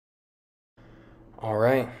All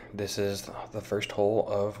right, this is the first hole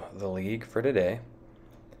of the league for today.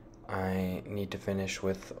 I need to finish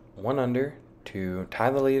with 1 under to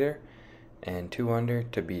tie the leader and 2 under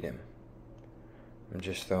to beat him. I'm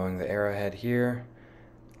just throwing the arrowhead here,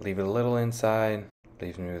 leave it a little inside,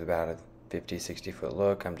 leaves me with about a 50-60 foot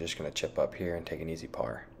look. I'm just going to chip up here and take an easy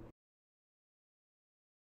par.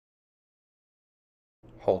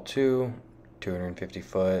 Hole 2, 250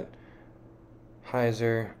 foot,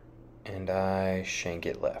 hyzer, and I shank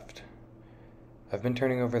it left. I've been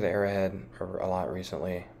turning over the arrowhead a lot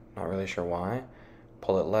recently, not really sure why.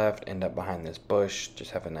 Pull it left, end up behind this bush, just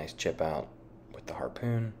have a nice chip out with the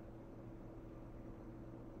harpoon.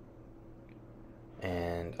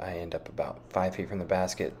 And I end up about 5 feet from the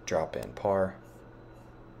basket, drop in par.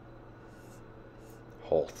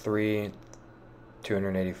 Hole 3,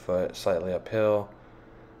 280 foot, slightly uphill.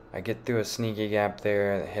 I get through a sneaky gap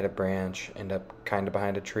there, hit a branch, end up kind of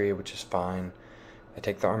behind a tree, which is fine. I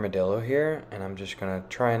take the armadillo here, and I'm just going to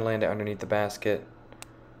try and land it underneath the basket.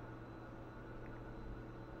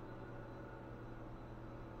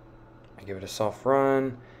 I give it a soft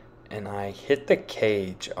run, and I hit the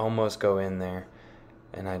cage, almost go in there,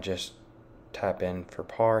 and I just tap in for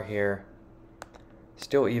par here.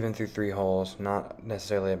 Still even through 3 holes, not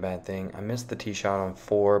necessarily a bad thing. I missed the tee shot on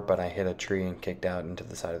 4, but I hit a tree and kicked out into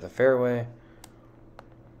the side of the fairway.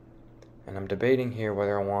 And I'm debating here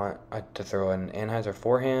whether I want to throw an Anheuser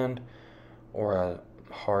forehand or a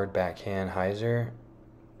hard backhand hyzer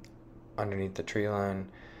underneath the tree line.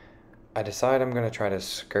 I decide I'm going to try to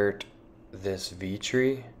skirt this V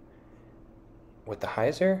tree with the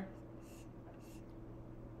hyzer,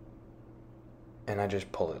 and I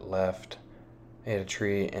just pull it left. I hit a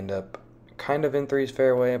tree, end up kind of in 3's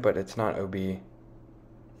fairway, but it's not OB.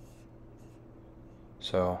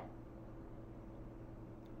 So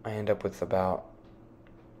I end up with about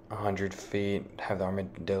 100 feet, have the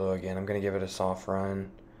armadillo again. I'm going to give it a soft run,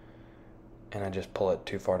 and I just pull it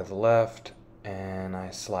too far to the left, and I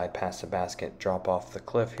slide past the basket, drop off the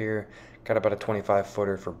cliff here. Got about a 25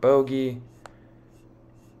 footer for bogey.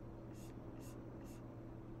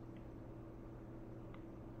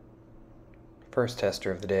 First tester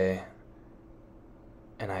of the day,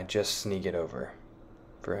 and I just sneak it over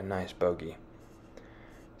for a nice bogey.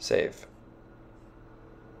 Save.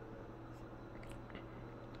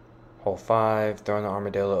 Hole 5, throwing the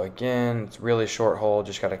armadillo again. It's really short hole,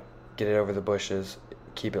 just gotta get it over the bushes,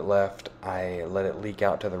 keep it left. I let it leak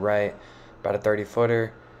out to the right, about a 30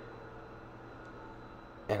 footer,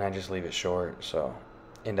 and I just leave it short, so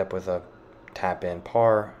end up with a tap in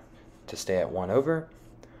par to stay at 1 over.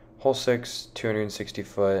 Hole 6, 260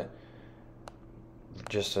 foot,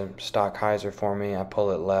 just a stock hyzer for me. I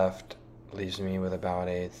pull it left, leaves me with about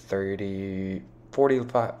a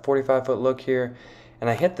 45 foot look here, and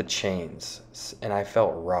I hit the chains, and I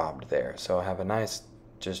felt robbed there. So I have a nice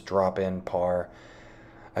just drop in par.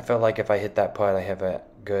 I felt like if I hit that putt, I have a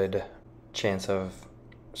good chance of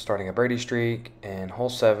starting a birdie streak. And hole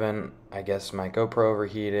 7, I guess my GoPro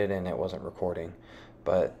overheated and it wasn't recording,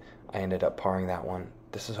 but I ended up parring that one.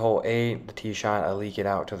 This is hole 8, the tee shot. I leak it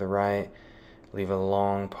out to the right, leave a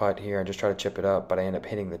long putt here. I just try to chip it up, but I end up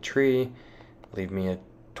hitting the tree, leave me a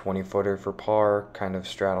 20 footer for par, kind of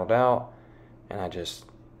straddled out, and I just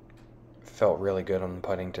felt really good on the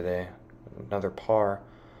putting today. Another par.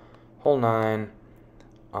 Hole 9.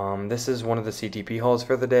 This is one of the CTP holes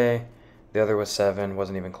for the day. The other was 7,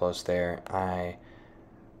 wasn't even close there. I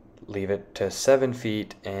leave it to 7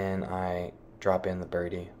 feet, and I drop in the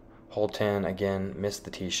birdie. Hole 10, again, missed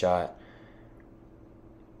the tee shot.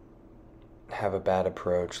 Have a bad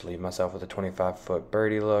approach, leave myself with a 25 foot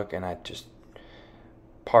birdie look, and I just,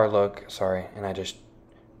 par look, sorry, and I just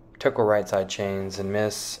took a right side chains and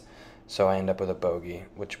miss, so I end up with a bogey,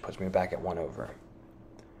 which puts me back at 1 over.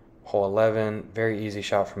 Hole 11, very easy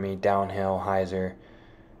shot for me, downhill, hyzer.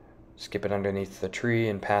 Skip it underneath the tree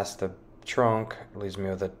and past the trunk, leaves me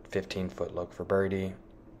with a 15 foot look for birdie.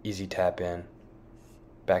 Easy tap in.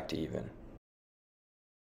 Back to even.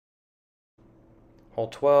 Hole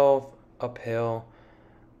 12, uphill.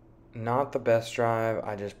 Not the best drive.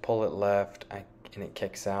 I just pull it left and it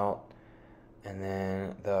kicks out. And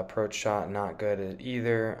then the approach shot, not good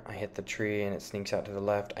either. I hit the tree and it sneaks out to the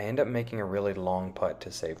left. I end up making a really long putt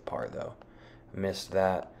to save par though. Missed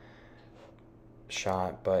that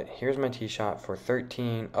shot, but here's my tee shot for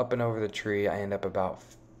 13, up and over the tree. I end up about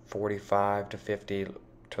 45 to 50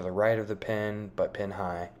 to the right of the pin, but pin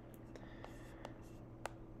high.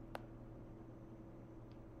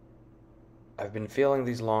 I've been feeling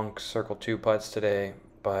these long circle 2 putts today,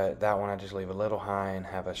 but that one I just leave a little high and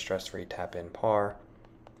have a stress-free tap in par.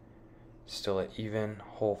 Still at even.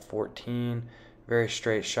 Hole 14, very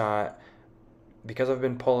straight shot. Because I've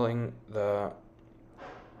been pulling the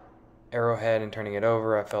arrowhead and turning it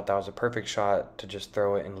over, I felt that was a perfect shot to just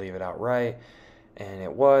throw it and leave it outright. And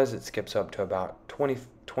it was. It skips up to about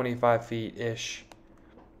 25 feet-ish.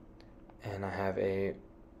 And I have a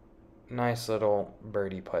nice little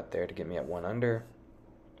birdie putt there to get me at 1 under.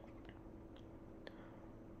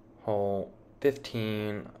 Hole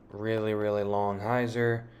 15, really, really long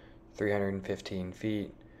hyzer, 315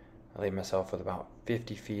 feet. I leave myself with about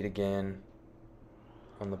 50 feet again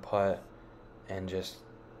on the putt and just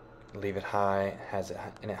leave it high,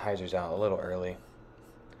 and it hyzers out a little early.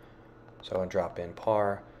 So I'll drop in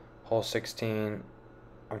par. Hole 16,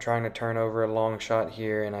 I'm trying to turn over a long shot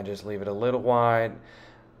here, and I just leave it a little wide.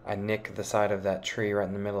 I nick the side of that tree right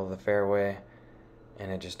in the middle of the fairway,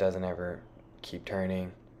 and it just doesn't ever keep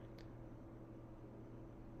turning.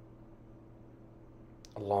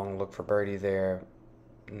 A long look for birdie there,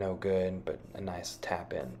 no good, but a nice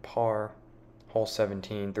tap in par. Hole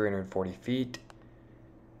 17, 340 feet.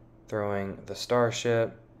 Throwing the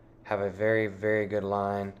Starship, have a very, very good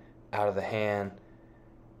line out of the hand.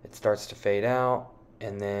 It starts to fade out,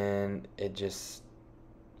 and then it just,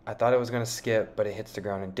 I thought it was going to skip, but it hits the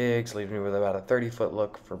ground and digs, leaves me with about a 30-foot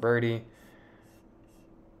look for birdie.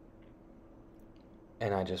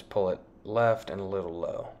 And I just pull it left and a little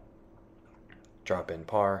low. Drop in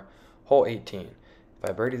par. Hole 18. If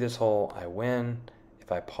I birdie this hole, I win.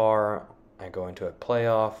 If I par, I go into a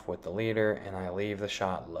playoff with the leader, and I leave the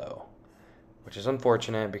shot low, which is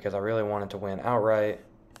unfortunate because I really wanted to win outright.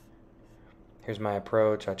 Here's my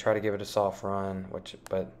approach. I try to give it a soft run,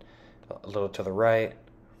 but a little to the right.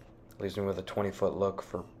 Leaves me with a 20-foot look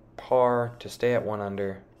for par to stay at 1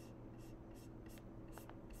 under.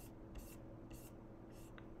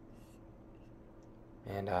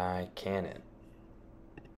 And I can it.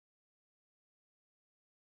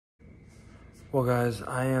 Well guys,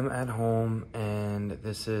 I am at home, and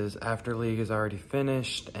this is after league is already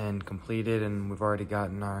finished and completed, and we've already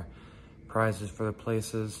gotten our prizes for the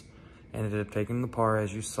places. Ended up taking the par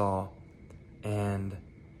as you saw, and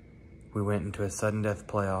we went into a sudden death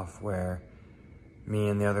playoff where me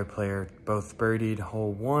and the other player both birdied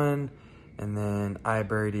hole 1, and then I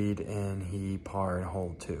birdied and he parred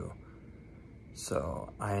hole 2.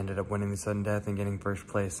 So I ended up winning the sudden death and getting first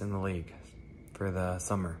place in the league for the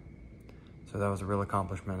summer. So that was a real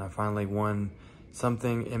accomplishment. I finally won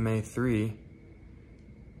something MA3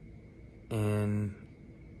 in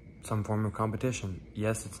some form of competition.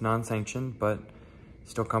 Yes, it's non-sanctioned, but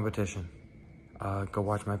still competition. Go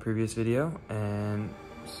watch my previous video and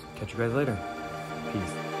catch you guys later.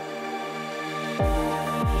 Peace.